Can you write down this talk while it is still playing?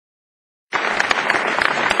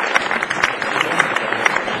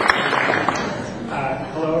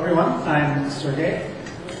Sergey.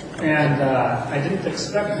 And I didn't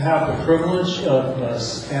expect to have the privilege of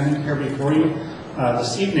standing here before you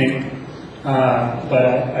this evening, but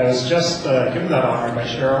I was just given that honor by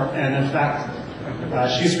Cheryl, and in fact,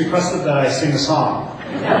 she's requested that I sing a song.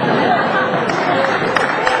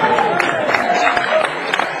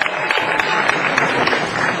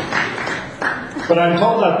 But I'm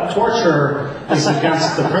told that torture is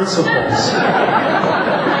against the principles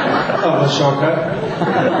of Ashoka.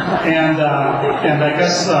 And I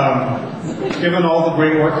guess, given all the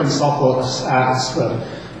great work and selfless acts that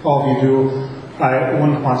all of you do, I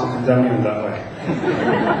wouldn't want to condemn you in that way.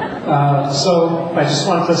 So I just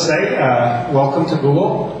wanted to say, welcome to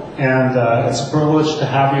Google. And it's a privilege to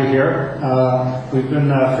have you here. We've been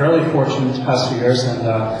fairly fortunate the past few years, and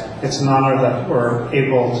it's an honor that we're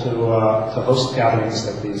able to host gatherings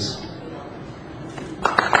like these.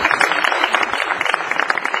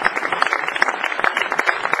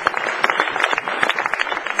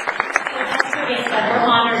 We're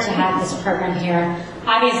honored to have this program here.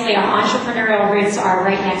 Obviously, our entrepreneurial roots are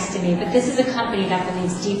right next to me, but this is a company that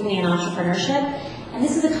believes deeply in entrepreneurship. And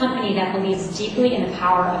this is a company that believes deeply in the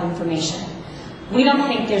power of information. We don't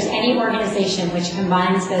think there's any organization which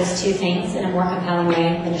combines those two things in a more compelling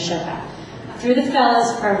way than Ashoka. Through the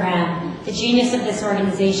Fellows Program, the genius of this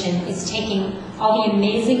organization is taking all the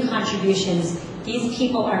amazing contributions these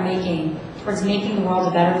people are making towards making the world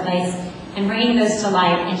a better place and bringing those to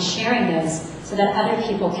light and sharing those so that other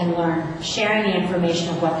people can learn, sharing the information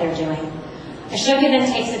of what they're doing. Ashoka then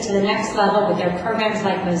takes it to the next level with their programs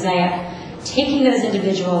like Mosaic, taking those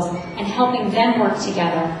individuals and helping them work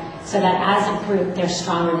together so that as a group, they're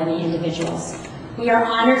stronger than the individuals. We are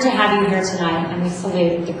honored to have you here tonight, and we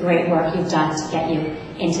salute the great work you've done to get you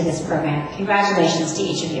into this program. Congratulations to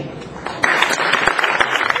each of you.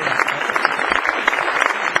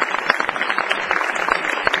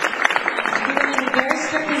 We're given very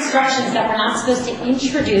strict instructions that we're not supposed to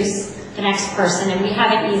introduce the next person, and we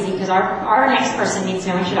have it easy because our next person needs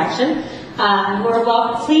no introduction.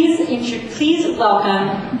 Please welcome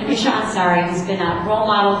Anusha Ansari, who's been a role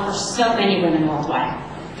model for so many women worldwide.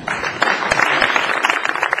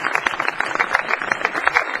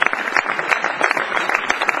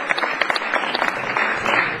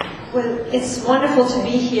 Well, it's wonderful to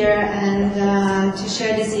be here and to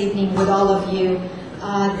share this evening with all of you.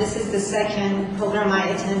 This is the second program I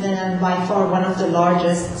attended and by far one of the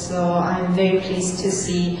largest, so I'm very pleased to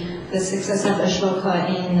see the success of Ashoka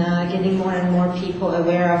in getting more and more people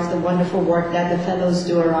aware of the wonderful work that the fellows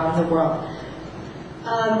do around the world.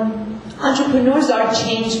 Entrepreneurs are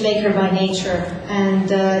change maker by nature, and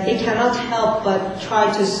they cannot help but try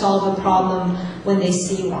to solve a problem when they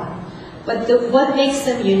see one. But what makes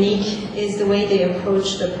them unique is the way they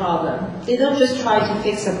approach the problem. They don't just try to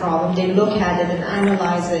fix a problem, they look at it and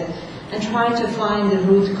analyze it and try to find the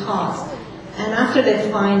root cause. And after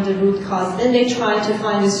they find the root cause, then they try to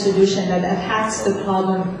find a solution that attacks the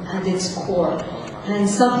problem at its core, and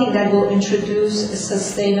something that will introduce a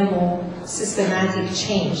sustainable, systematic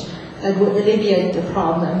change that will alleviate the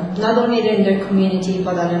problem, not only in their community,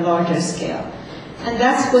 but on a larger scale. And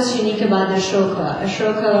that's what's unique about Ashoka.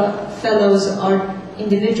 Ashoka fellows are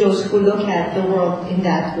individuals who look at the world in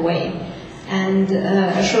that way. And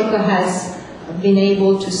Ashoka has been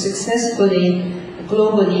able to successfully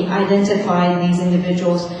globally identify these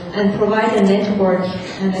individuals and provide a network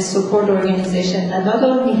and a support organization that not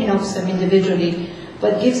only helps them individually,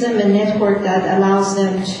 but gives them a network that allows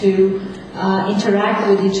them to interact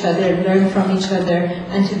with each other, learn from each other,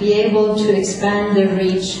 and to be able to expand their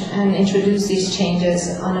reach and introduce these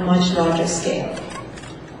changes on a much larger scale.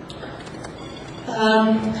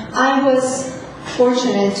 I was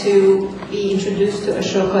fortunate to be introduced to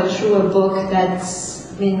Ashoka through a book that's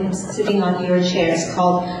been sitting on your chairs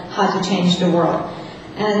called How to Change the World.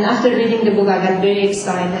 And after reading the book, I got very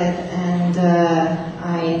excited, and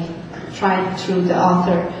I tried through the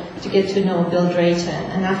author to get to know Bill Drayton.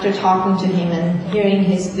 And after talking to him and hearing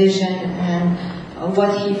his vision and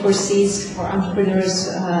what he foresees for entrepreneurs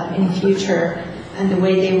in the future and the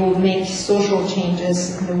way they will make social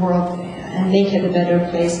changes in the world and make it a better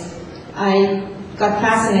place, I got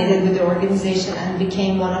fascinated with the organization and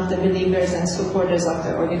became one of the believers and supporters of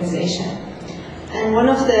the organization. And one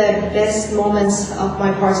of the best moments of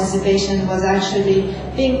my participation was actually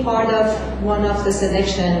being part of one of the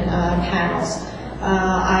selection panels.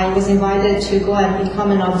 I was invited to go and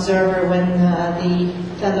become an observer when the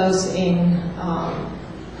fellows in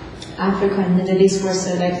Africa and Middle East were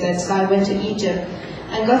selected. So I went to Egypt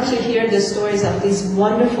and got to hear the stories of these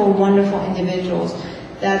wonderful, wonderful individuals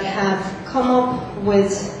that have come up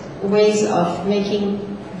with ways of making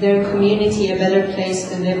their community a better place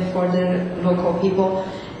to live for their local people,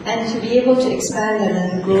 and to be able to expand it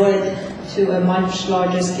and grow it to a much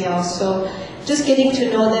larger scale. So just getting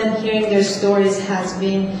to know them, hearing their stories has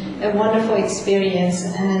been a wonderful experience,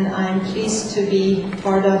 and I'm pleased to be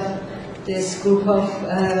part of this group of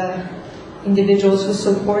individuals who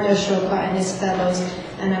support Ashoka and his fellows,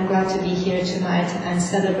 and I'm glad to be here tonight and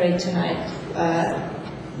celebrate tonight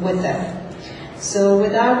with them. So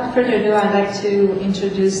without further ado, I'd like to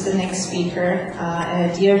introduce the next speaker,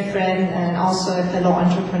 a dear friend and also a fellow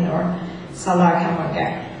entrepreneur, Salar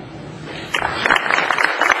Kamargar.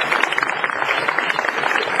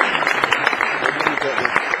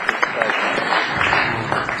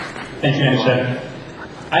 Thank you, Anisha.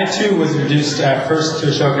 I too was introduced first to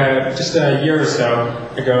Ashoka just a year or so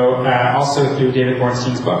ago, also through David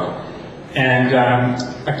Bornstein's book. And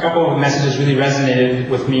a couple of messages really resonated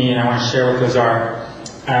with me, and I want to share what those are.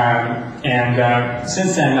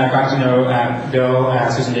 Since then, I've gotten to know Bill,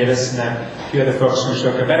 Susan Davis, and a few other folks from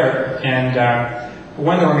Ashoka better. And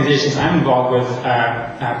one of the organizations I'm involved with,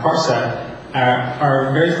 PARSA,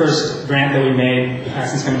 our very first grant that we made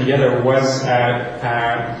since coming together was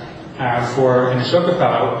for an Ashoka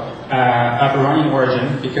fellow of Iranian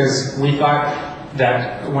origin, because we thought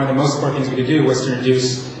that one of the most important things we could do was to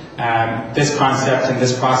introduce this concept and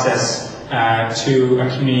this process to a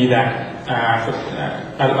community that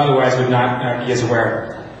otherwise would not be as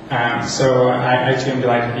aware. So I too am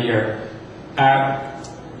delighted to be here.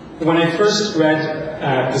 When I first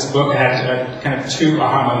read this book, I had kind of two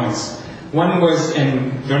aha moments. One was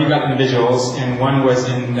in learning about individuals, and one was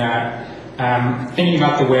in thinking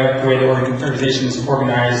about the way the organization is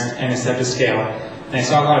organized and is set to scale. And I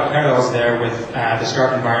saw a lot of parallels there with the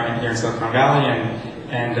startup environment here in Silicon Valley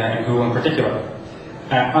and Google in particular.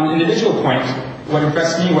 On the individual point, what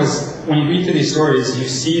impressed me was when you read through these stories, you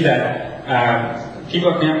see that people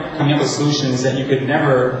are coming up with solutions that you could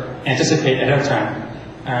never anticipate ahead of time.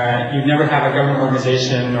 You'd never have a government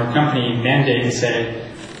organization or company mandate to say,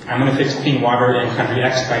 I'm going to fix clean water in country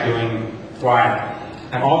X by doing Y.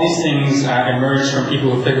 And all these things emerge from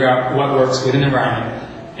people who figure out what works within the environment,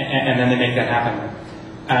 and then they make that happen.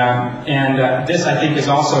 This, I think, is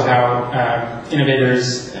also how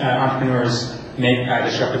innovators, entrepreneurs make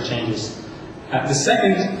disruptive changes. The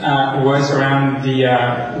second was around the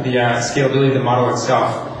scalability of the model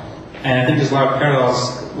itself. And I think there's a lot of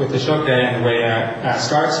parallels with Ashoka and the way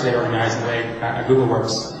startups get organized and the way Google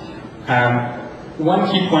works.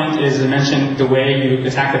 One key point is, I mentioned, the way you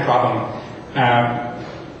attack the problem.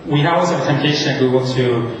 We always have a temptation at Google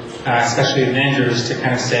to, especially the managers, to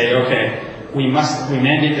kind of say, okay, we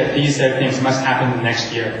mandate that these set of things must happen in the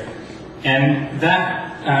next year. And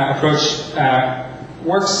that approach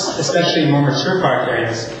works especially in more mature product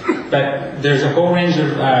areas, but there's a whole range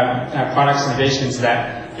of products and innovations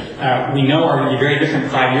that we know are going to be very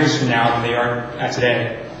different 5 years from now than they are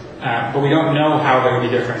today. But we don't know how they're going to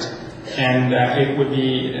be different. And it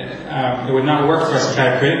would not work for us to try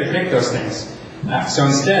to predict those things. So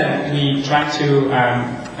instead, we try to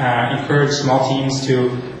encourage small teams to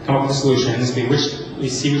come up with solutions. We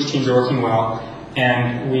see which teams are working well,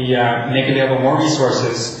 and we make available more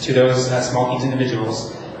resources to those small teams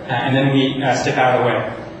individuals, and then we step out of the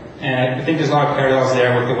way. And I think there's a lot of parallels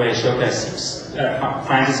there with the way Ashoka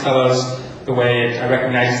finds its fellows, the way it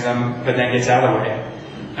recognizes them, but then gets out of the way.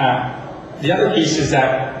 The other piece is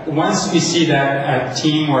that once we see that a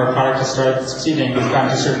team or a product has started succeeding, we've gotten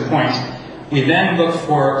to a certain point, we then look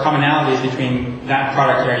for commonalities between that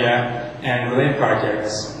product area and related product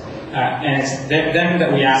areas. And it's then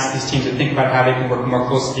that we ask these teams to think about how they can work more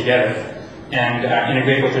closely together and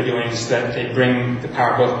integrate what they're doing so that they bring the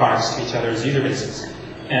power of both products to each other's user bases.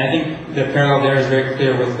 And I think the parallel there is very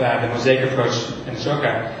clear with the Mosaic approach in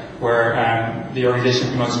Ashoka, where the organization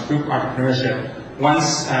promotes group entrepreneurship.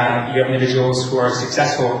 Once you have individuals who are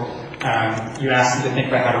successful, you ask them to think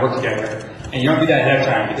about how to work together. And you don't do that ahead of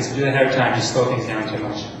time, because if you do that ahead of time, you slow things down too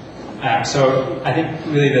much. So I think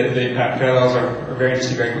really the parallels are very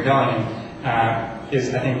interesting, very compelling,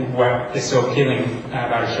 is I think what is so appealing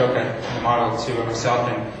about Ashoka and the model to myself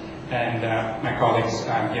and my colleagues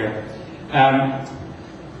here.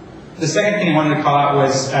 The second thing I wanted to call out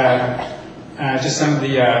was just some of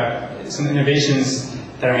the innovations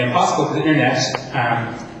that are made possible through the internet,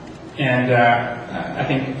 and I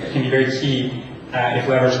think it can be very key if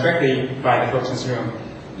leveraged correctly by the folks in this room.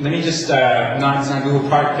 Let me just, it's not a Google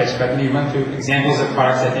product pitch, but let me run through examples of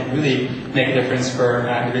products that I think really make a difference for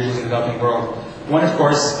individuals in the developing world. One, of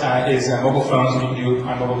course, is mobile phones and what you can do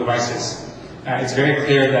on mobile devices. It's very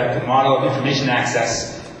clear that the model of information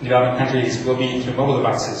access in developing countries will be through mobile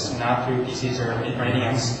devices, not through PCs or anything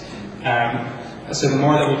else. So the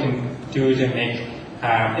more that we can do to make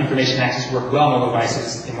information access work well on mobile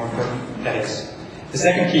devices, the more important that is. The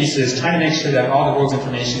second piece is trying to make sure that all the world's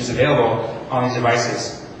information is available on these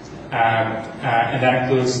devices. And that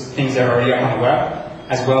includes things that are already up on the web,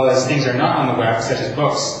 as well as things that are not on the web, such as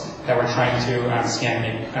books that we're trying to scan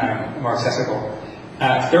and make more accessible.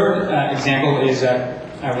 Third example is a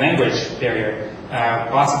language barrier.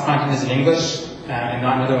 Lots of content is in English and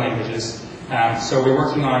not in other languages. So we're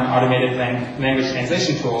working on automated language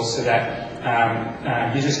translation tools so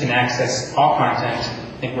that users can access all content.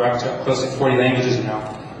 I think we're up to close to 40 languages now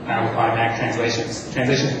with automatic translations.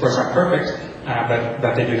 Translations, of course, aren't perfect,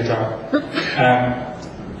 but they do the job.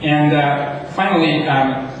 Finally,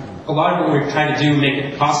 a lot of what we're trying to do make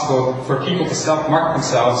it possible for people to self-market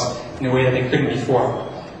themselves in a way that they couldn't before.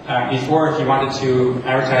 Before, if you wanted to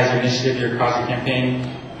advertise your initiative, your cause, your campaign,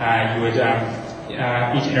 you would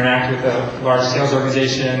need to interact with a large sales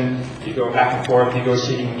organization. You go back and forth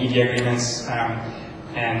negotiating media agreements,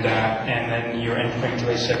 and then you're entering into a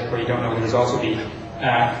relationship where you don't know what the results will be.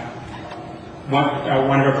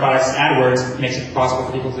 One of our products, AdWords, makes it possible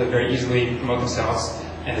for people to very easily promote themselves.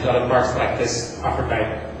 And there's other products like this offered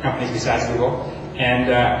by companies besides Google. And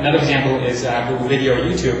another example is Google Video or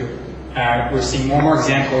YouTube. We're seeing more and more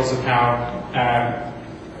examples of how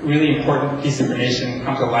really important pieces of information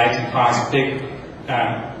come to light and cause big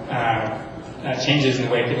changes in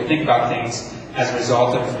the way people think about things as a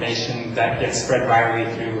result of information that gets spread virally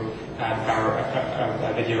through the power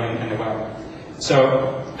of video and the web.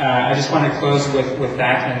 So I just want to close with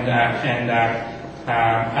that, and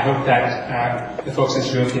I hope that the folks in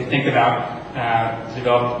this room can think about the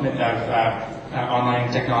development of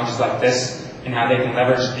online technologies like this and how they can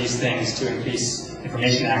leverage these things to increase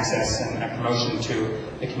information access and promotion to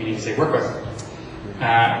the communities they work with.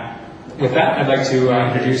 With that, I'd like to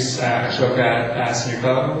introduce Ashoka Senior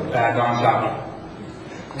Fellow, Don Jaffe.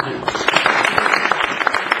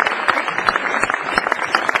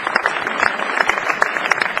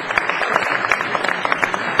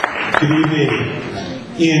 Good evening.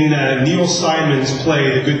 In Neil Simon's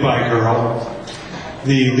play, The Goodbye Girl,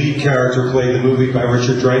 the lead character played the movie by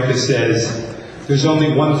Richard Dreyfuss says, "There's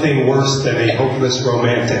only one thing worse than a hopeless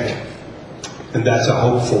romantic, and that's a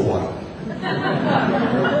hopeful one."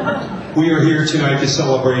 We are here tonight to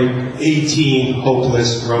celebrate 18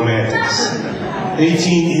 hopeless romantics.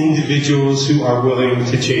 18 individuals who are willing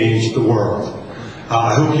to change the world.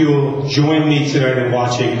 I hope you'll join me tonight in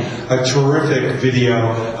watching a terrific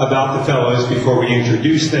video about the fellows before we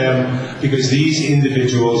introduce them, because these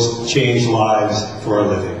individuals change lives for a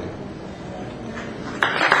living.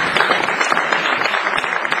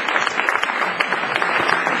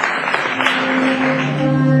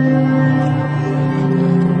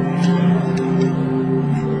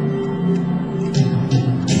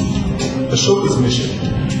 Ashoka's mission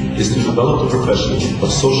is to develop the profession of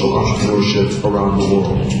social entrepreneurship around the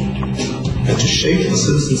world and to shape a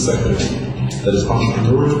citizen sector that is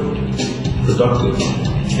entrepreneurial, productive,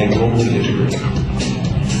 and globally integrated.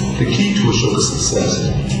 The key to Ashoka's success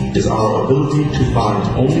is our ability to find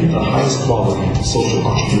only the highest quality social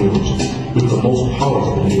entrepreneurs with the most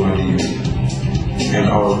powerful new ideas. And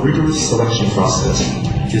our rigorous selection process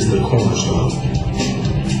is the cornerstone.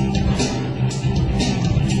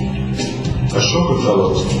 Ashoka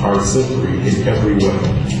Fellows are exemplary in every way.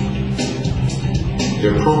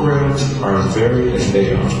 Their programs are as varied as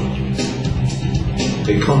they are.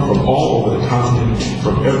 They come from all over the continent,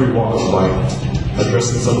 from every walk of life,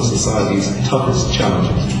 addressing some of society's toughest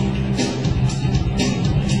challenges.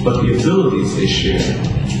 But the abilities they share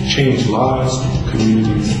change lives,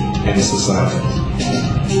 communities, and societies.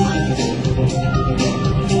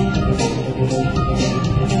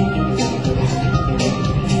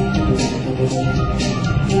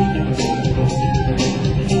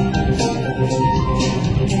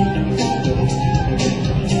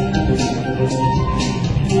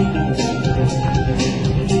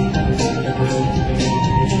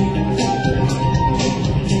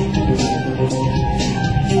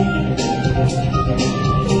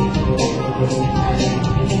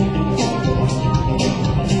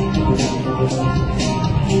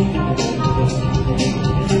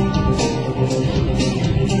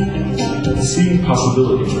 Seeing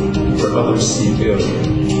possibility where others see failure.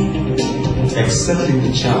 Accepting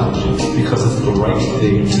the challenge because it's the right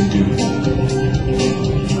thing to do.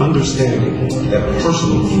 Understanding that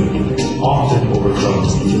personal commitment often overcomes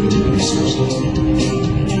limited resources.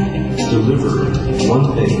 Delivering one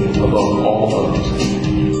thing above all others.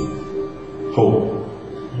 Hope.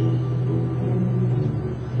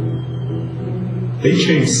 They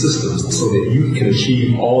change systems so that you can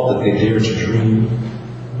achieve all that they dare to dream.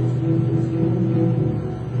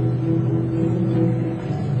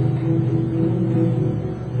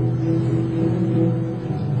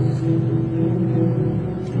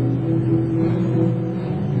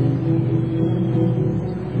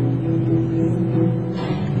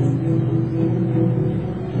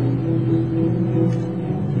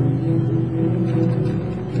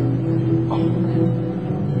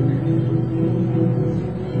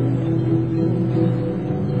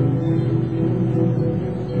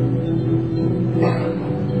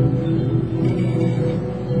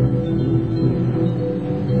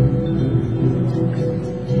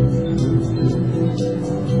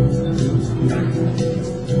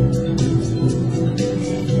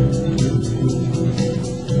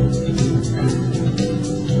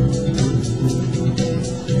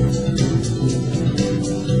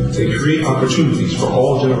 They create opportunities for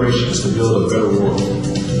all generations to build a better world.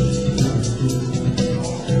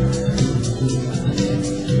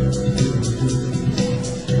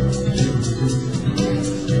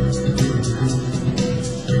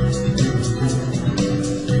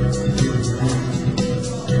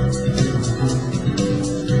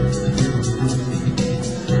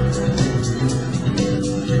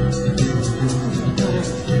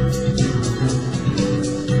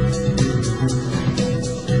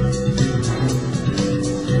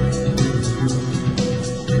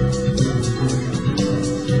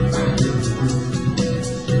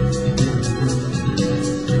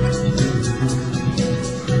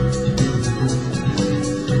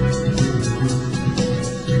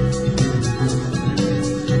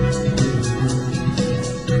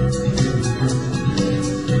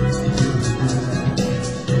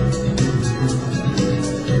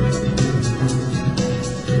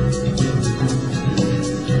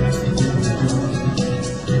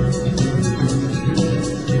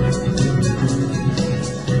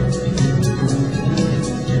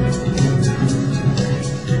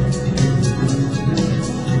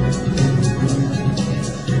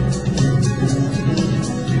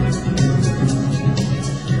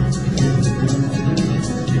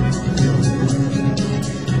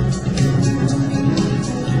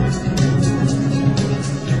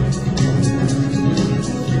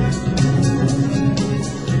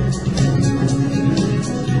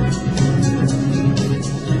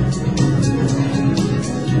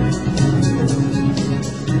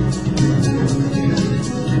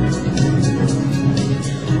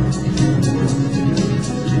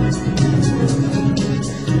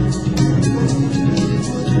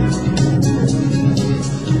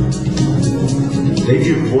 They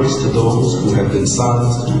give voice to those who have been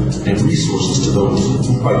silenced and resources to those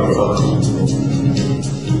who fight for others.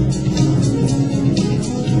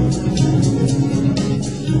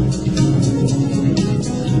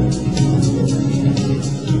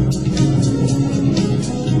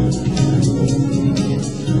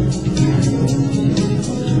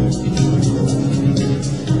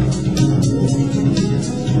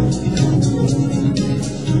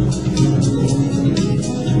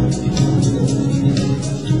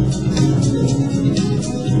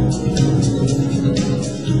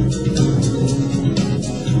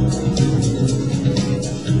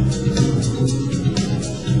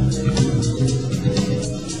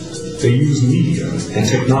 They use media and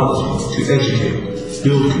technology to educate,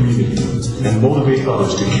 build community, and motivate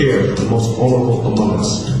others to care for the most vulnerable among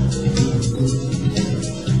us.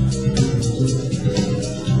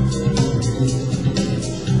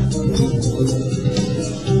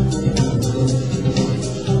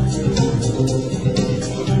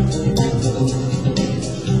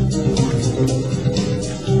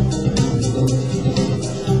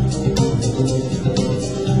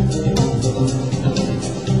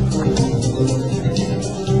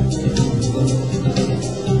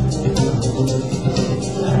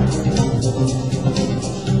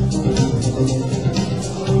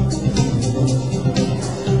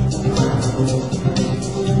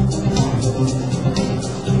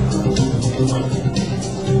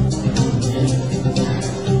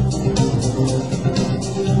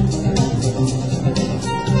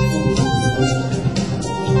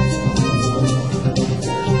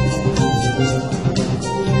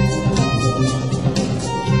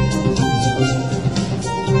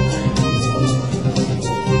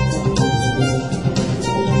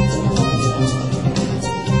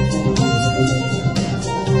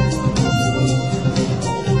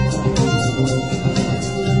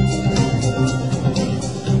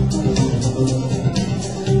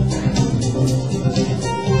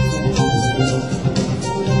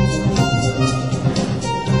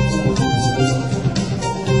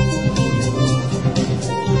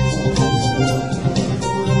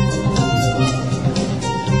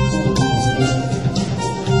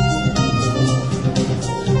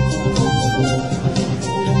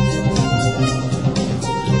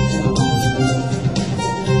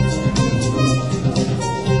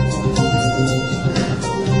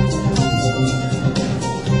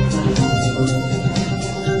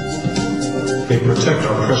 protect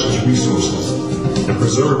our precious resources, and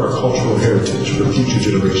preserve our cultural heritage for future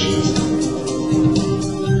generations.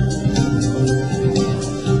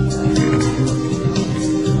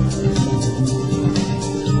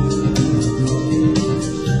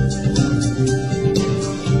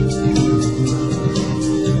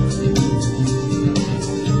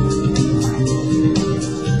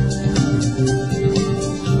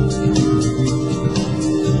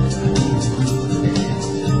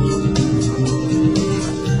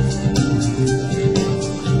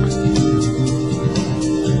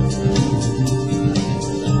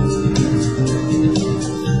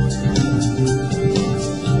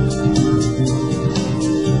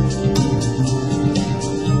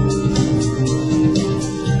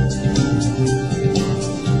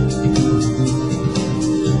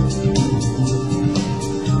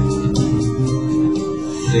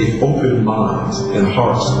 They open minds and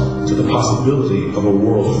hearts to the possibility of a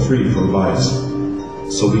world free from vice,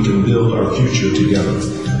 so we can build our future together.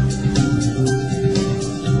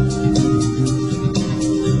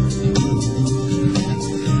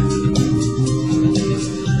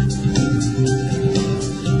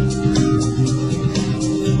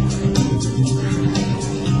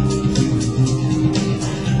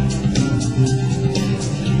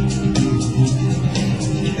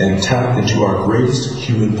 And tap into our greatest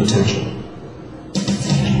human potential.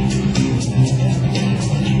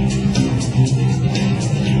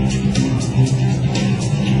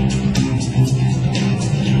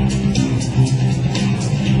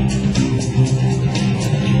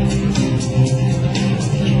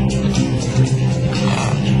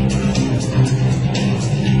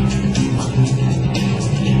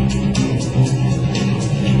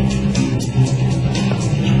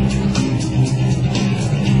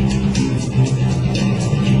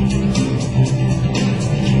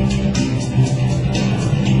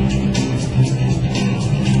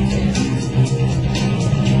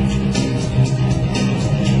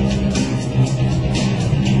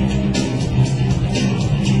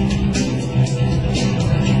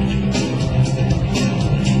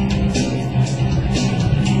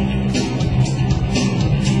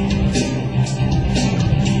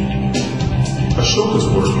 Ashoka's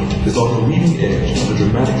work is on the leading edge of a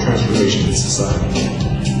dramatic transformation in society,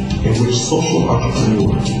 in which social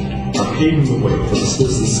entrepreneurs are paving the way for the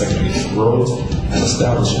citizen sector to grow and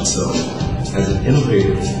establish itself as an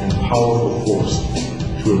innovative and powerful force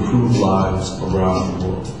to improve lives around the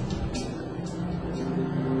world.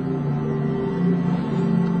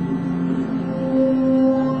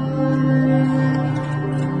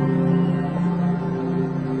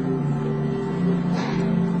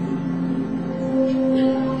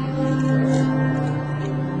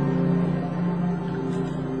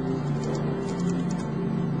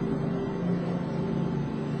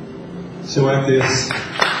 So at this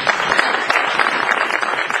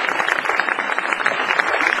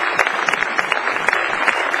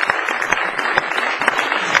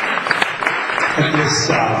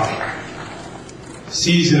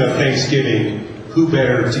season of Thanksgiving, who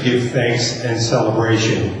better to give thanks and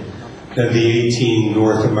celebration than the 18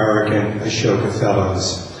 North American Ashoka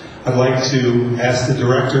Fellows? I'd like to ask the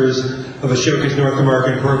directors of Ashoka's North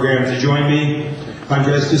American program to join me.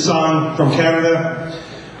 Andres Dusan from Canada,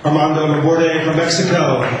 Armando Laborde from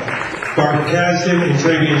Mexico, Barbara Kasdan and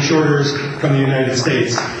Travian Shorters from the United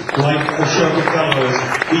States. Like Ashoka Fellows,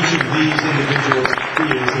 each of these individuals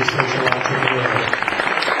is a social entrepreneur.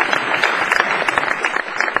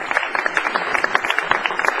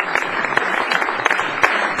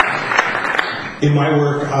 In my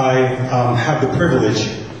work, I have the privilege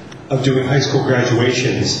of doing high school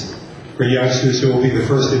graduations for youngsters who will be the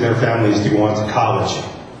first in their families to go on to college.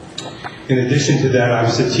 In addition to that, I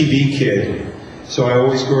was a TV kid, so I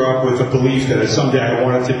always grew up with a belief that someday I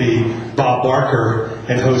wanted to be Bob Barker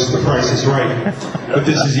and host The Price is Right. But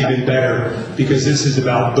this is even better, because this is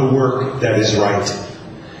about the work that is right.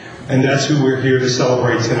 And that's who we're here to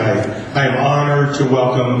celebrate tonight. I am honored to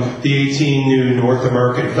welcome the 18 new North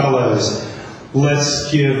American Fellows. Let's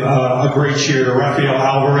give a great cheer to Rafael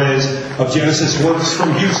Alvarez of Genesis Works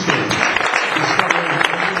from Houston.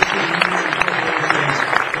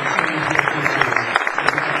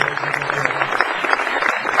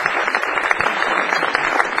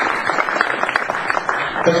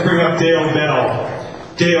 Let's bring up Dale Bell.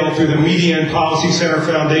 Dale, through the Media and Policy Center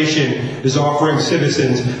Foundation, is offering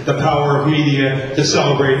citizens the power of media to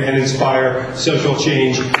celebrate and inspire social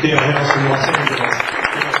change. Dale hails from Los Angeles.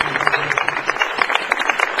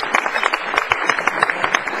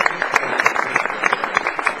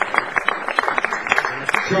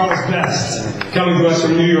 Charles Best, coming to us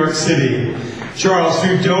from New York City. Charles,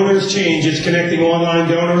 through Donors Change, is connecting online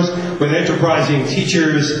donors with enterprising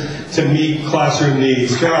teachers to meet classroom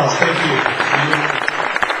needs. Charles, thank you.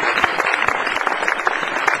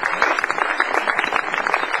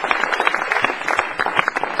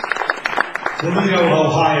 Toledo,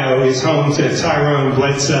 Ohio is home to Tyrone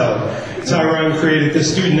Bledsoe. Tyrone created the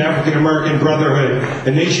Student African American Brotherhood,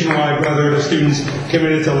 a nationwide brotherhood of students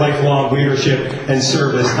committed to lifelong leadership and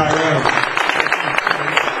service. Tyrone.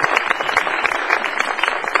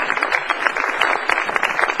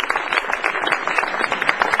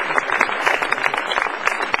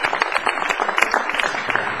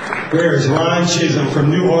 Where's Ron Chisholm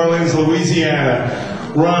from New Orleans, Louisiana?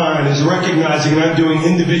 Ron is recognizing and undoing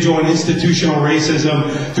individual and institutional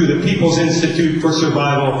racism through the People's Institute for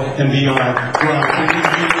Survival and beyond.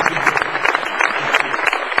 Ron,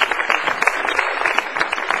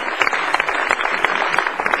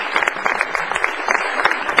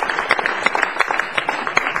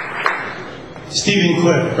 Stephen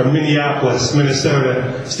Cliff from Minneapolis,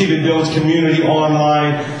 Minnesota. Stephen builds community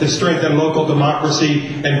online to strengthen local democracy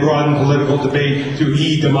and broaden political debate through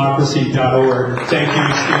edemocracy.org. Thank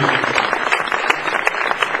you, Stephen.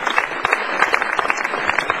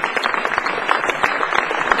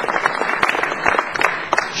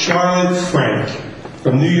 Charlotte Frank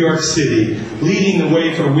from New York City, leading the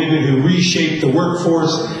way for women who reshape the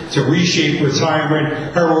workforce to reshape retirement.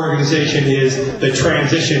 Her organization is the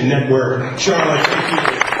Transition Network. Charlotte, thank you.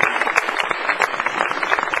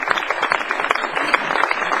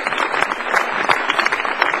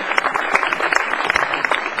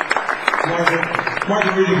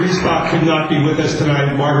 Margarita Griesbach could not be with us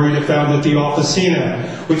tonight. Margarita founded the Officina,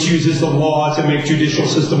 which uses the law to make judicial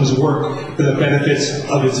systems work for the benefits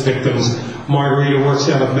of its victims. Margarita works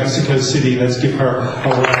out of Mexico City. Let's give her a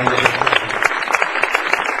round of applause.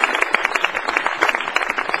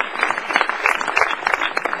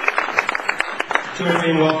 Join me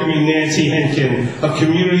in welcoming Nancy Henkin of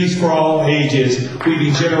Communities for All Ages,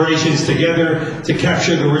 weaving generations together to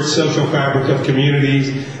capture the rich social fabric of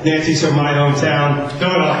communities. Nancy's from my hometown,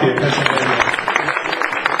 Philadelphia, Pennsylvania.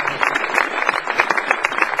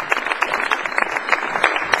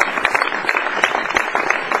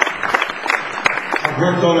 I've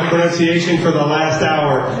worked on a pronunciation for the last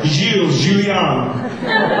hour. Gilles, Julien.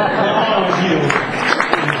 Oh, Gilles.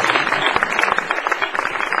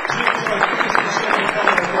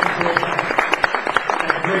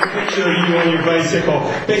 Picture of you on your bicycle.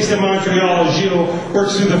 Based in Montreal, Gilles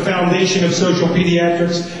works through the Foundation of Social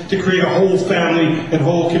Pediatrics to create a whole family and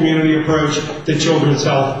whole community approach to children's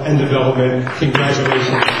health and development.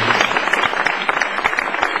 Congratulations.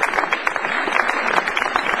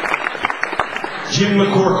 Jim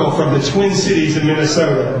McCorkle from the Twin Cities of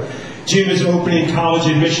Minnesota. Jim is opening college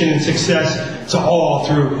admission and success to all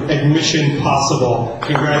through Admission Possible.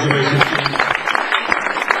 Congratulations, Jim.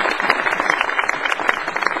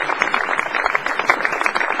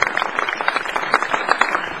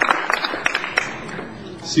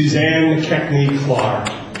 Suzanne McKechnie Clark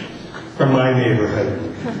from my neighborhood.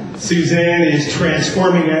 Suzanne is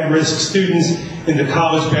transforming at-risk students into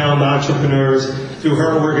college-bound entrepreneurs through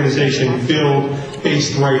her organization, Build,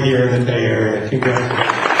 based right here in the Bay Area. Congratulations.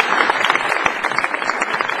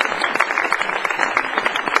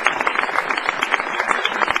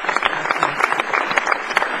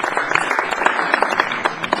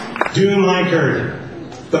 Dune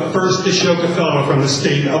Lankard, the first Ashoka Fellow from the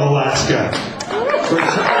state of Alaska.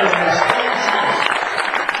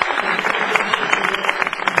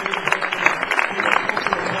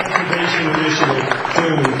 Conservation Initiative,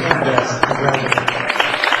 Dune, Congress. Congratulations.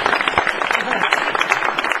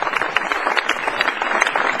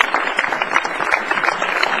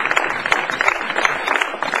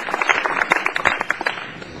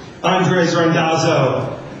 Andres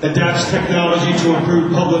Randazzo adapts technology to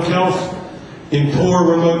improve public health in poor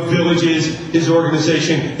remote villages. His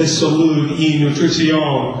organization is Salud y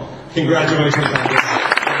Nutrición. Congratulations, Andres.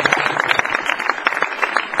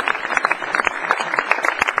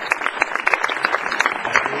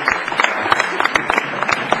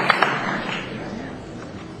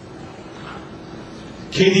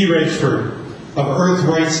 Katie Redford of Earth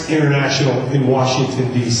Rights International in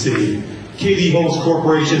Washington, D.C. Katie holds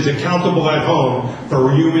corporations accountable at home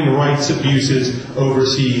for human rights abuses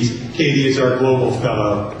overseas. Katie is our global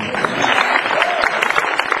fellow.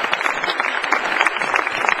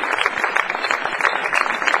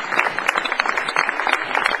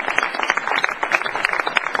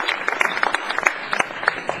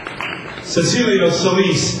 Cecilio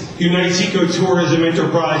Solis unites ecotourism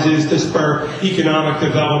enterprises to spur economic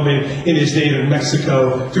development in his native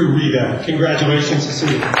Mexico through RITA. Congratulations,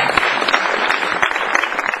 Cecilia.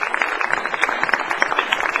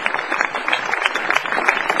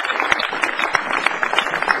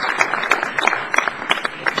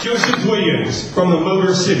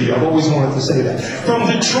 Motor City. I've always wanted to say that. From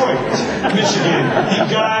Detroit, Michigan, he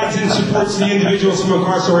guides and supports the individuals from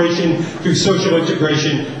incarceration through social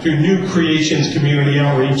integration, through New Creations community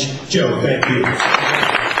outreach. Joe, thank you.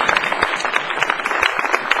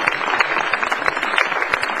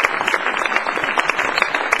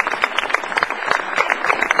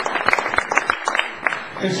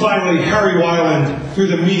 And finally, Harry Weiland, through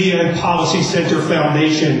the Media and Policy Center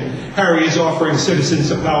Foundation. Harry is offering citizens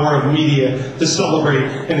the power of media to celebrate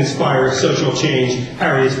and inspire social change.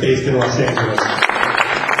 Harry is based in Los Angeles.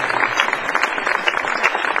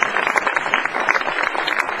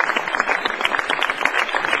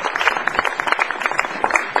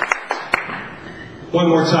 One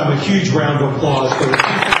more time, a huge round of applause for the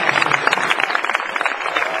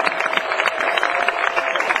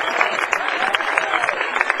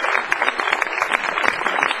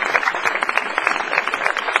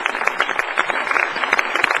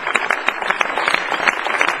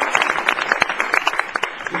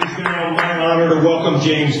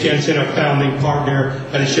James Jensen, a founding partner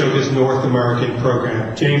at Ashoka's North American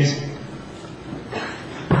program. James?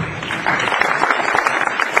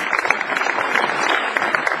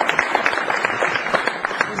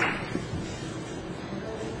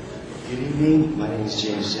 Good evening. My name is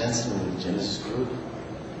James Jensen with the Genesis Group.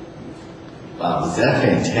 Wow, was that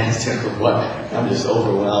fantastic or what? I'm just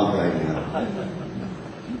overwhelmed right now.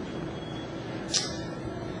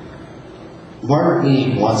 Margaret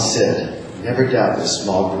Mead once said, "Never doubt that a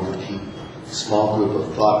small group of people, a small group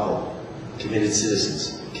of thoughtful, committed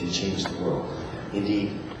citizens can change the world.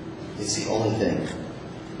 Indeed, it's the only thing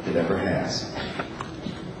it ever has."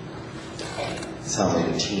 It sounds like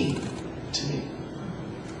a team to me.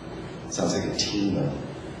 It sounds like a team of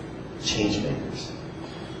change makers.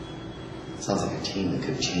 It sounds like a team that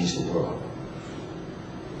could change the world.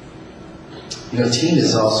 You know, team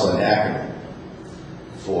is also an acronym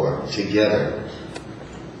for together.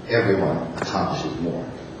 Everyone accomplishes more.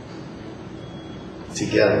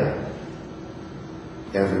 Together,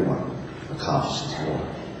 everyone accomplishes more.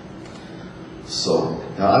 So,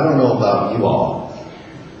 now I don't know about you all,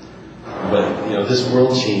 but you know, this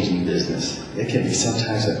world-changing business, it can be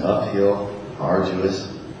sometimes an uphill, arduous,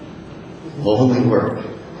 lonely work.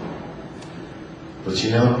 But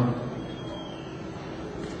you know,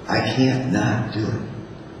 I can't not do it.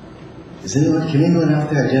 Can anyone out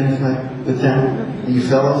there identify with that? You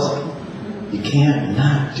fellows? You can't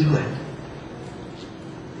not do it.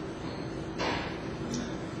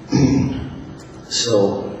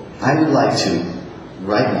 So, I would like to,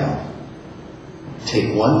 right now,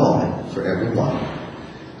 take one moment for everyone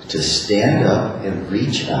to stand up and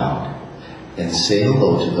reach out and say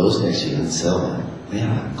hello to those next to you and tell them,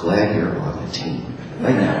 "Man, I'm glad you're on the team."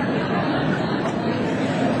 Right now.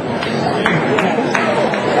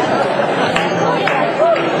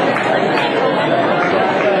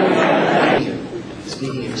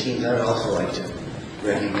 Speaking of teams, I would also like to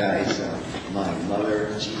recognize my mother,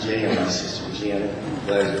 GJ, and my sister, Janet. I'm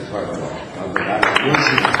glad you're part of our team.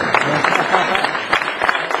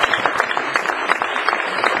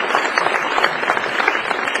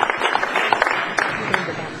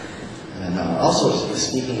 And also,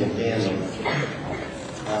 speaking of family,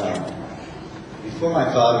 before my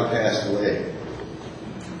father passed away,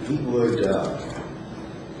 we would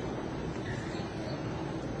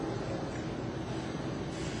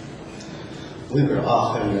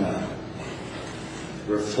often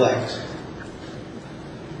reflect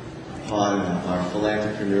upon our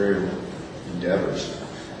philanthropic endeavors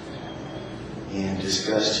and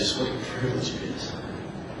discuss just what a privilege it is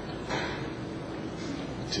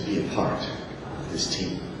to be a part of this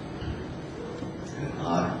team. And an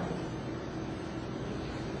honor.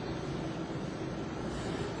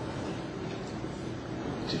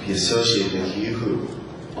 To be associated with you who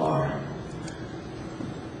are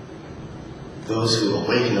those who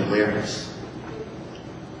awaken awareness,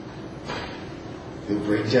 who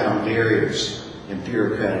break down barriers and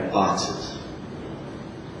bureaucratic boxes,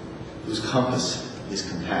 whose compass is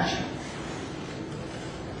compassion.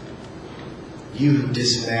 You who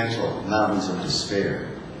dismantle mountains of despair.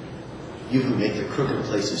 You who make the crooked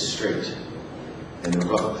places straight and the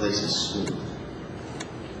rough places smooth.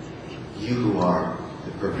 You who are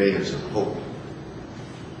the purveyors of hope.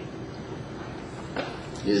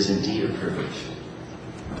 It is indeed a privilege.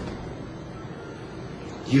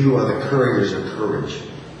 You who are the couriers of courage,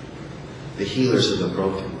 the healers of the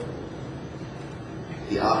broken,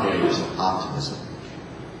 the operators of optimism.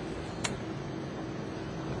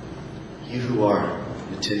 You who are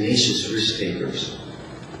the tenacious risk takers,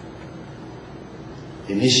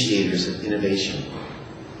 initiators of innovation,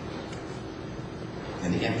 and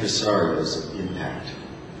and the impresarios of impact.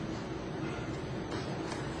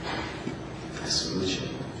 I salute you.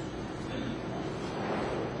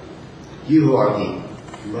 You who are the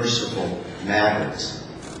merciful magnets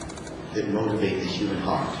that motivate the human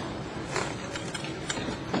heart.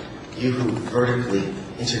 You who vertically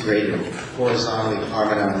integrate and horizontally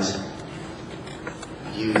harmonize.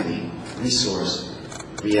 You, the resource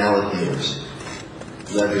reallocators,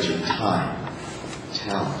 leveraging time,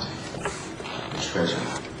 talent, and treasure.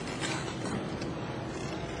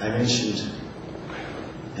 I mentioned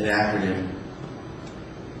an acronym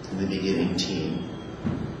in the beginning, team.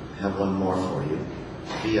 I have one more for you,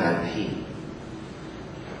 VIP.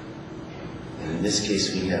 And in this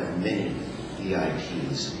case, we have many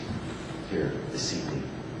VIPs here this evening,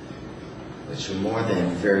 but you're more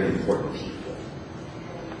than very important people.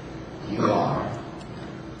 You are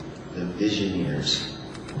the visionaries,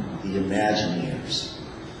 the imagineers,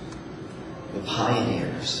 the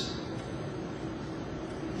pioneers,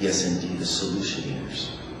 yes, indeed, the solutioneers.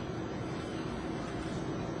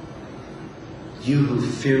 You who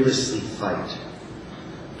fearlessly fight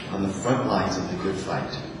on the front lines of the good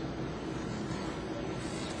fight.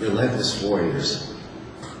 Relentless warriors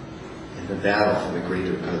in the battle for the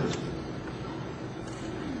greater good.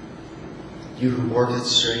 You who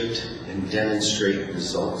orchestrate and demonstrate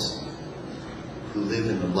results, who live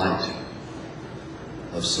in the light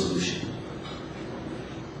of solution.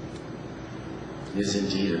 It is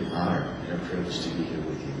indeed an honor and a privilege to be here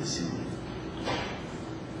with you this evening.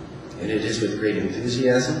 And it is with great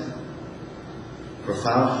enthusiasm,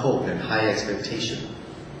 profound hope, and high expectation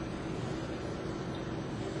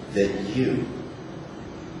that you,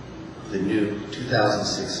 the new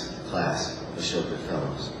 2006 class of Ashoka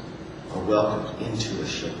Fellows, are welcomed into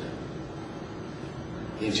Ashoka,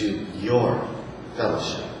 into your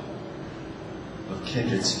fellowship of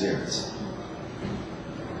kindred spirits.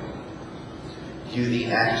 You, the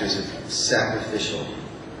actors of sacrificial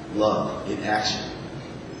love in action.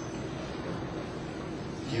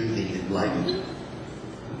 You, the enlightened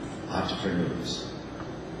entrepreneurs.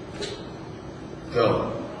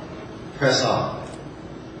 Go, press on,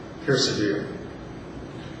 persevere,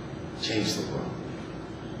 change the world.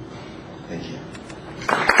 Thank you.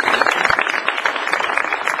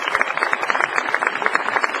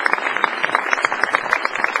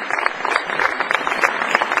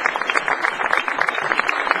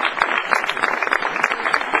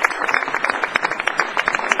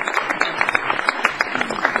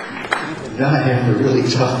 Now I have the really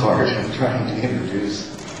tough part of trying to introduce.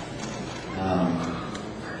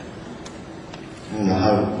 I don't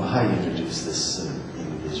know how you introduce this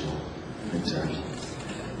individual.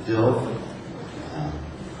 Bill,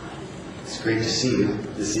 it's great to see you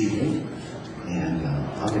this evening, and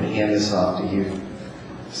I'm going to hand this off to you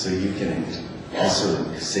so you can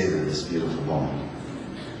also savor this beautiful moment.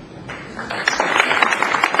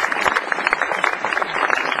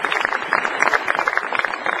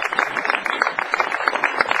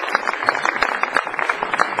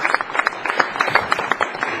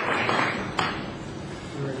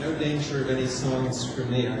 Of any songs for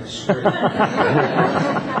me, I'm sure. I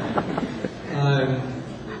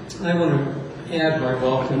want to add my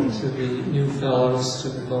welcome to the new fellows, to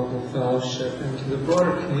the Global Fellowship, and to the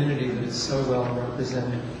broader community that is so well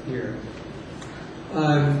represented here.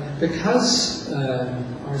 Because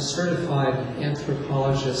our certified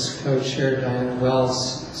anthropologist co-chair Diana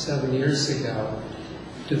Wells 7 years ago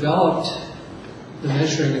developed the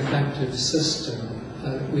measuring effective system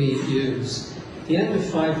that we use, at the end of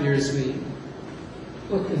 5 years, we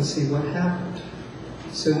look and see what happened.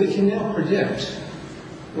 So we can now predict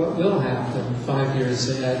what will happen 5 years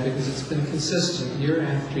ahead because it's been consistent year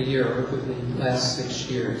after year over the last 6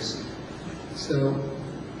 years. So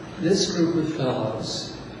this group of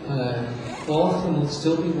fellows, all of them will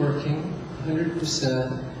still be working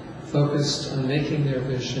 100% focused on making their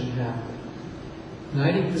vision happen.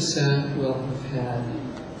 90% will have had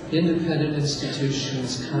independent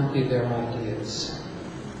institutions copy their ideas.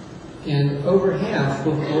 And over half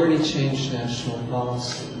will have already changed national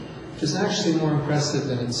policy, which is actually more impressive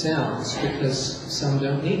than it sounds because some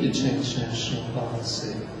don't need to change national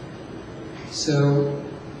policy. So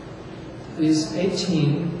these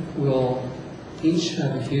 18 will each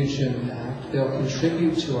have a huge impact. They'll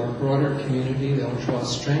contribute to our broader community. They'll draw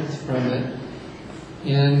strength from it.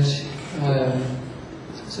 And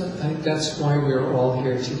so I think that's why we're all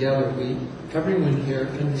here together. Everyone here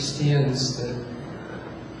understands that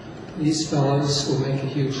these fellows will make a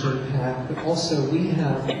huge impact, but also we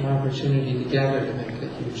have an opportunity together to make a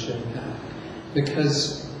huge impact.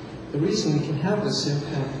 Because the reason we can have this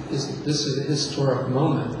impact is that this is a historic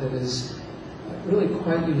moment that is really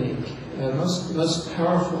quite unique. Most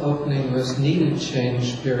powerful opening, most needed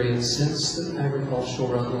change period since the agricultural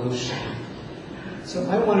revolution. So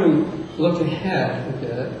I want to look ahead a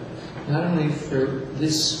bit, not only for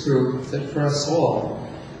this group, but for us all,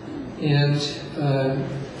 and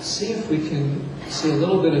see if we can see a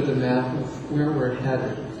little bit of the map of where we're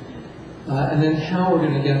headed, and then how we're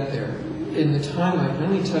going to get there. In the time, I can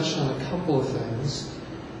only touch on a couple of things.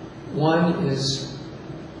 One is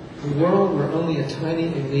the world where only a tiny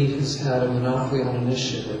elite has had a monopoly on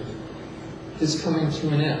initiative is coming to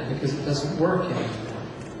an end because it doesn't work anymore.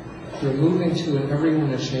 We're moving to an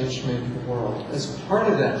everyone a change-maker world. As part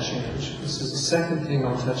of that change, this is the second thing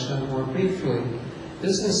I'll touch on more briefly,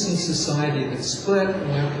 business and society that split and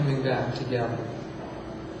now coming back together.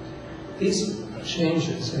 These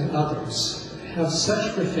changes and others have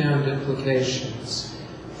such profound implications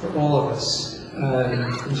for all of us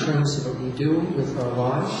in terms of what we do with our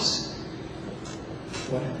lives,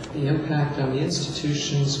 what the impact on the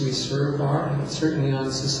institutions we serve are, and certainly on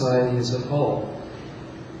society as a whole.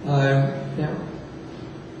 Now,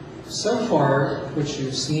 so far, what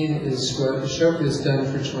you've seen is what Ashoka has done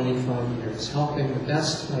for 25 years, helping the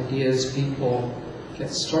best ideas people get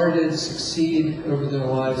started, succeed over their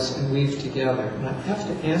lives, and weave together. And I have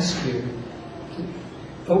to ask you,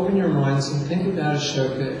 open your minds and think about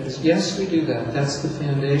Ashoka as, yes, we do that, that's the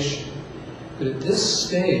foundation. But at this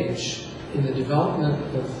stage, in the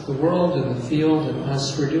development of the world and the field and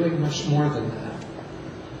us, we're doing much more than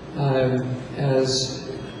that. As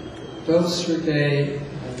both Sergey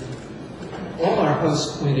and all our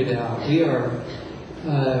hosts pointed out, we are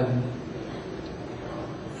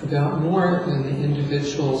about more than the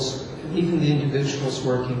individuals, even the individuals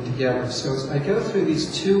working together. So as I go through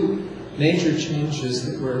these two major changes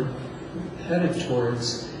that we're headed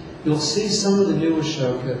towards, you'll see some of the new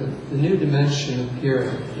Ashoka, the new dimension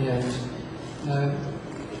appearing. And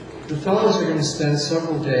the fellows are going to spend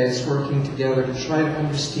several days working together to try to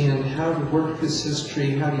understand how to work this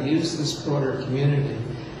history, how to use this broader community.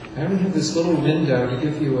 I only have this little window to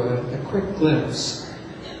give you a quick glimpse.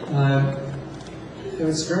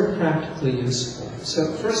 It's very practically useful.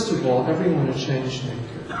 So first of all, everyone a change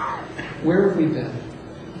maker. Where have we been?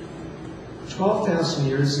 12,000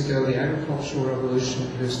 years ago, the agricultural revolution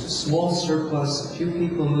produced a small surplus, a few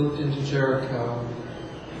people moved into Jericho,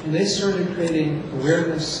 and they started creating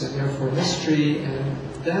awareness and therefore mystery, and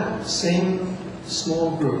that same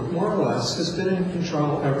small group, more or less, has been in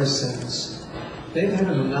control ever since. They've had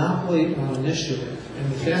a monopoly on initiative,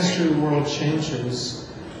 and the faster the world changes,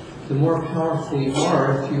 the more powerful you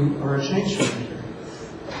are if you are a change maker.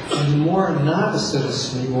 And the more not a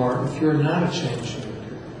citizen you are if you're not a change maker.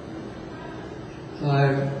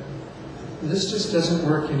 This just doesn't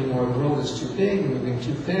work anymore. The world is too big, moving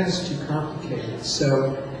too fast, too complicated.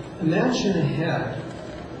 So imagine ahead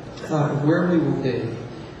of where we will be.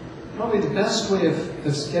 Probably the best way of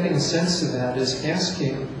getting a sense of that is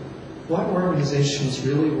asking what organizations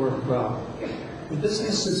really work well. The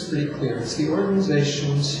business is pretty clear. It's the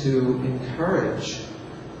organizations who encourage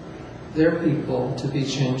their people to be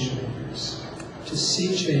change makers, to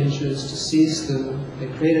see changes, to seize them. They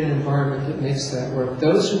create an environment that makes that work.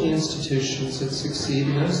 Those are the institutions that succeed,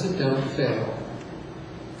 and those that don't fail.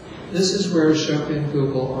 This is where Ashoka and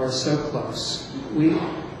Google are so close. We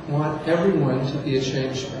want everyone to be a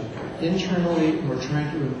change maker. Internally, we're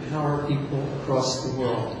trying to empower people across the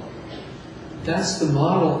world. That's the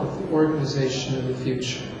model of the organization of the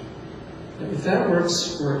future. And if that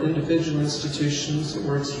works for individual institutions, it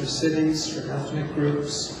works for cities, for ethnic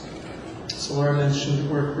groups. So Laura mentioned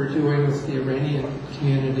the work we're doing with the Iranian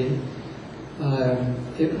community.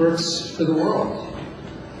 It works for the world.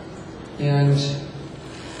 And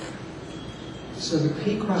so the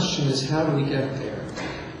key question is, how do we get there?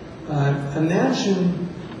 Imagine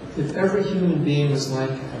if every human being was like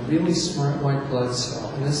a really smart white blood cell,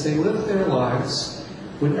 and as they lived their lives,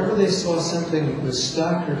 whenever they saw something that was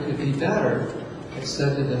stuck or could be better, they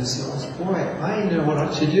said to themselves, boy, I know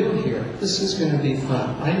what to do here. This is going to be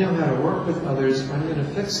fun. I know how to work with others. I'm going to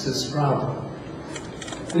fix this problem.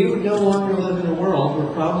 We would no longer live in a world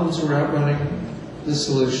where problems were outrunning the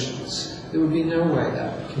solutions. There would be no way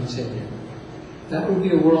that would continue. That would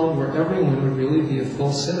be a world where everyone would really be a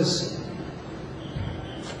full citizen.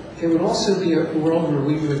 It would also be a world where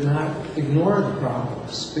we would not ignore the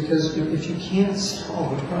problems, because if you can't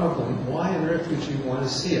solve a problem, why on earth would you want to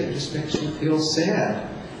see it? It just makes you feel sad.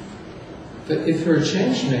 But if you're a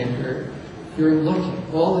change maker, you're looking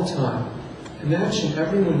all the time. Imagine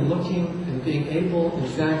everyone looking and being able, in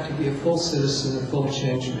fact, to be a full citizen, a full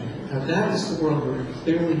change maker. Now that is the world where we're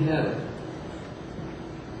clearly headed.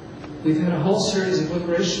 We've had a whole series of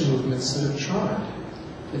liberation movements that have tried.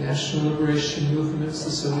 The national liberation movements,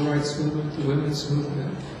 the civil rights movement, the women's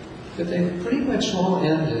movement. But they've pretty much all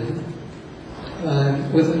ended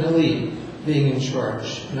with an elite being in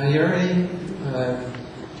charge. Nyerere,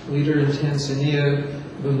 leader in Tanzania,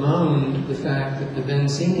 bemoaned the fact that the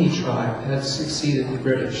Benzini tribe had succeeded the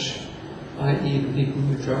British, i.e. the people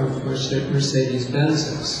who drove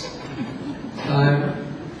Mercedes-Benzes.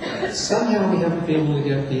 Somehow we haven't been able to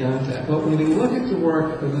get beyond that. But when we look at the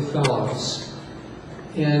work of the fellows,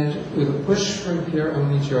 and with a push from Pierre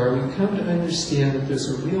Omidyar, we come to understand that there's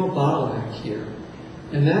a real bottleneck here.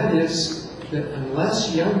 And that is that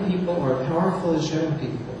unless young people are powerful as young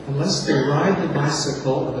people, unless they ride the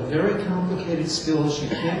bicycle of a very complicated skills you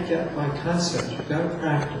can't get by concept, you've got to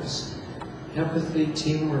practice, empathy,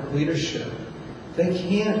 teamwork, leadership, they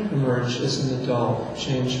can't emerge as an adult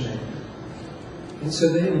change maker. And so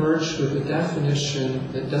they emerge with a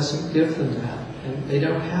definition that doesn't give them that, and they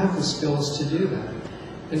don't have the skills to do that.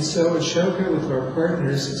 And so Ashoka, with our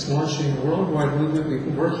partners, is launching a worldwide movement. We've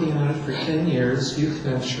been working on it for 10 years, Youth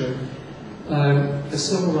Venture, a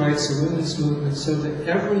civil rights and women's movement, so that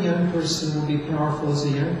every young person will be powerful as a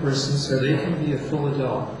young person, so they can be a full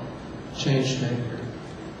adult change maker.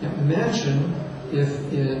 Now imagine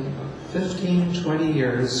if in 15, 20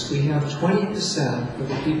 years, we have 20% of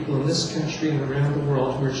the people in this country and around the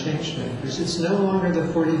world who are change makers. It's no longer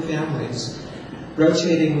the 40 families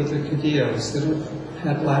rotating with the Cadillos that have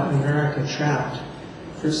had Latin America trapped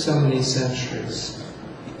for so many centuries.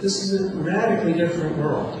 This is a radically different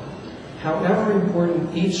world. However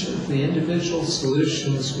important each of the individual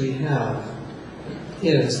solutions we have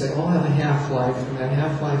is, they all have a half-life, and that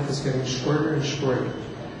half-life is getting shorter and shorter.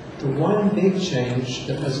 The one big change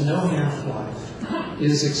that has no half-life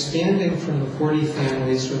is expanding from the 40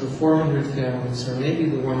 families or the 400 families or maybe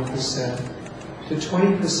the 1% to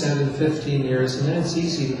 20% in 15 years, and then it's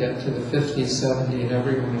easy to get to the 50, 70, and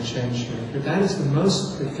everyone a change maker. That is the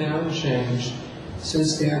most profound change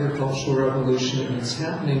since the agricultural revolution, and it's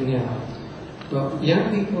happening now. Well,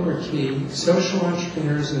 young people are key. Social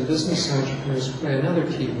entrepreneurs and business entrepreneurs play another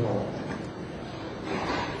key role.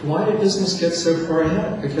 Why did business get so far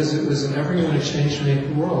ahead? Because it was an everyone a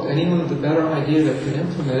change-making world. Anyone with a better idea that could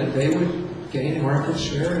implement it, they would gain market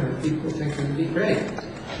share, and people think it would be great.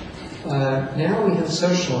 Now we have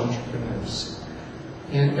social entrepreneurs.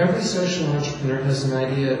 And every social entrepreneur has an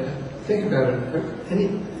idea. Think about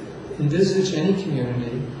it. Envisage any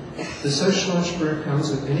community. The social entrepreneur comes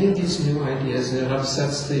with any of these new ideas, and it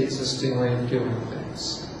upsets the existing way of doing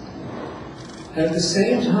things. At the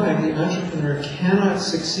same time, the entrepreneur cannot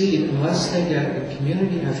succeed unless they get in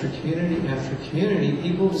community after community after community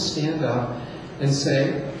people to stand up and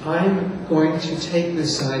say, I'm going to take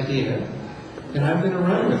this idea and I'm going to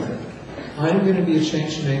run with it. I'm going to be a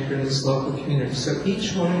change maker in this local community. So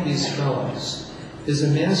each one of these fellows is a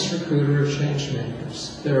mass recruiter of change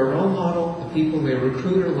makers. They're a role model, the people they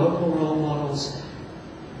recruit are local role models.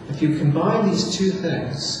 If you combine these two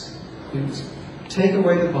things, you take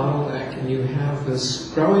away the bottleneck and you have this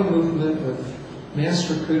growing movement of mass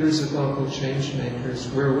recruiters of local change makers.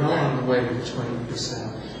 We're well on the way to the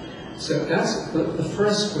 20%. So that's the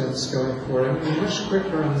first glimpse going forward. I'm going to be much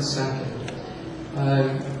quicker on the second.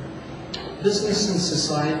 Business and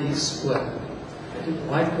society split. People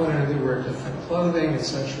like one another, wear different clothing,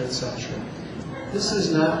 etc., etc. This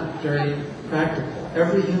is not very practical.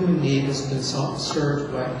 Every human need has been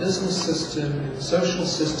served by a business system and a social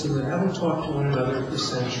system that haven't talked to one another for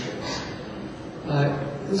centuries.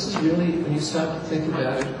 This is really, when you stop to think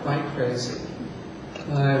about it, quite crazy.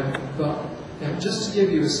 But just to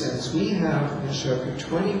give you a sense, we have in Ashoka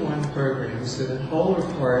 21 programs that in whole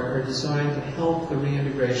or part are designed to help the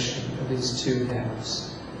reintegration of these two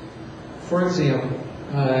halves. For example,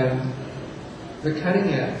 the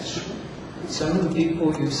cutting edge. Some of the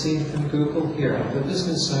people you've seen from Google here, the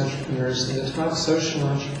business entrepreneurs and the top social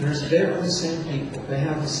entrepreneurs, they are the same people. They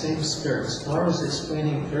have the same spirits. Laura's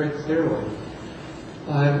explaining it very clearly.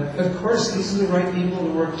 Of course, these are the right people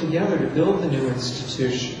to work together to build the new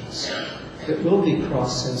institutions that will be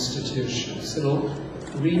cross-institutions, that will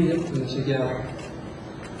re-knit them together.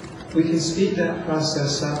 We can speed that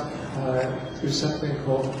process up through something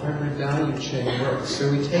called hybrid value chain work.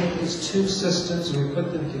 So we take these two systems and we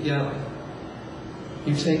put them together.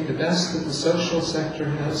 You take the best that the social sector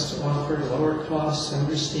has to offer, lower costs,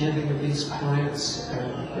 understanding of these clients,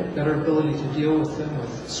 a better ability to deal with them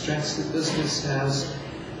with strengths that business has,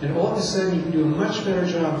 and all of a sudden you can do a much better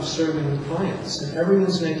job of serving the clients. And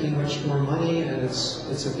everyone's making much more money, and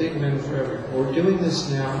it's a big win for everyone. We're doing this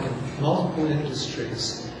now in multiple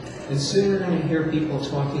industries. And soon we're going to hear people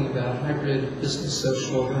talking about hybrid business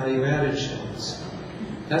social value-added chains.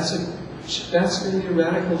 That's going to be a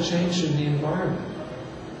radical change in the environment.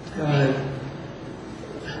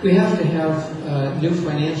 We have to have new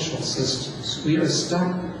financial systems. We are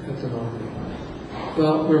stuck at the moment.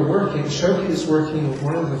 Well, Ashoka is working with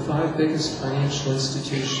one of the 5 biggest financial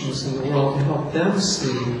institutions in the world to help them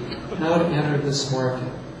see how to enter this market.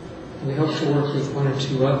 And we hope to work with 1 or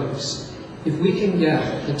 2 others. If we can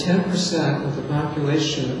get the 10% of the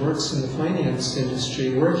population that works in the finance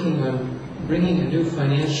industry working on bringing a new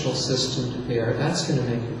financial system to bear, that's going to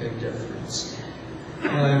make a big difference.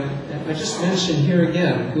 I just mentioned here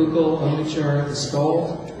again, Google, Omijar, the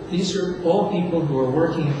Skull. These are all people who are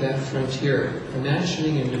working at that frontier,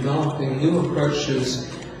 imagining and developing new approaches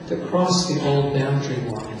that cross the old boundary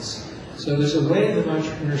lines. So there's a wave of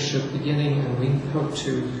entrepreneurship beginning, and we hope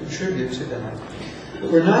to contribute to that.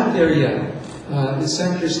 But we're not there yet. The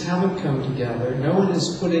sectors haven't come together. No one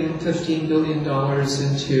is putting $15 billion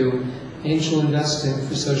into angel investing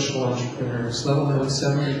for social entrepreneurs, let alone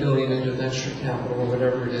 $70 billion into venture capital or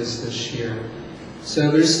whatever it is this year. So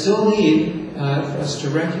there's still need for us to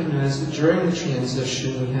recognize that during the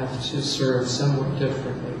transition we have to serve somewhat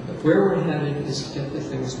differently. But where we're headed is to get the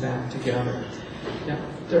things back together. Now,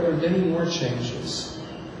 there are many more changes.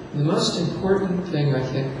 The most important thing, I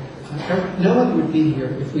think, no one would be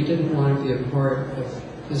here if we didn't want to be a part of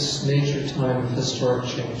this major time of historic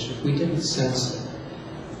change, if we didn't sense it.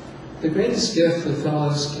 The greatest gift the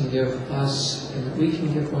fellows can give us, and that we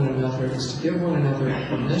can give one another, is to give one another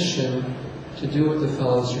permission to do what the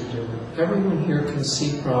fellows are doing. Everyone here can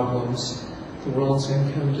see problems, the world's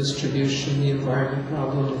income distribution, the environment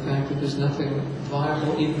problem, the fact that there's nothing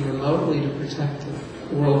viable even remotely to protect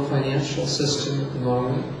the world financial system at the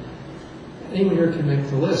moment. Anyone here can make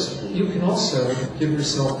the list. You can also give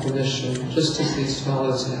yourself permission, just as these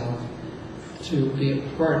fellows have, to be a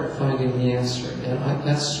part of finding the answer.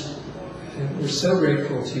 And we're so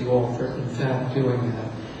grateful to you all for, in fact, doing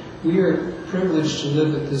that. We are privileged to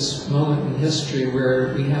live at this moment in history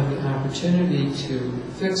where we have the opportunity to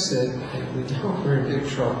fix it, and if we don't, we're in big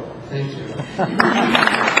trouble. Thank you.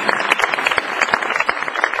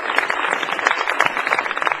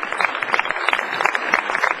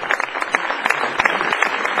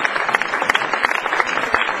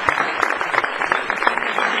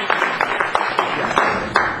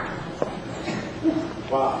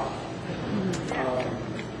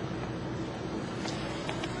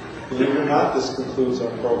 Believe it or not, this concludes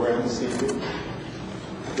our program this evening.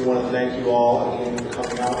 We want to thank you all again for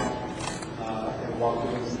coming out and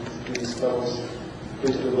welcoming these fellows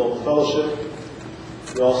into the local fellowship.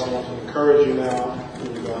 We also want to encourage you now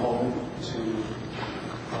when you go home to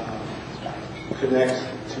connect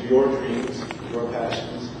to your dreams, your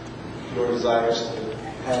passions, your desires to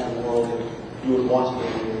have the world that you would want to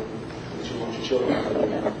live in, that you want your children to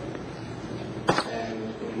live in. And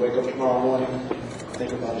when you wake up tomorrow morning,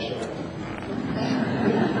 think about Ashoka.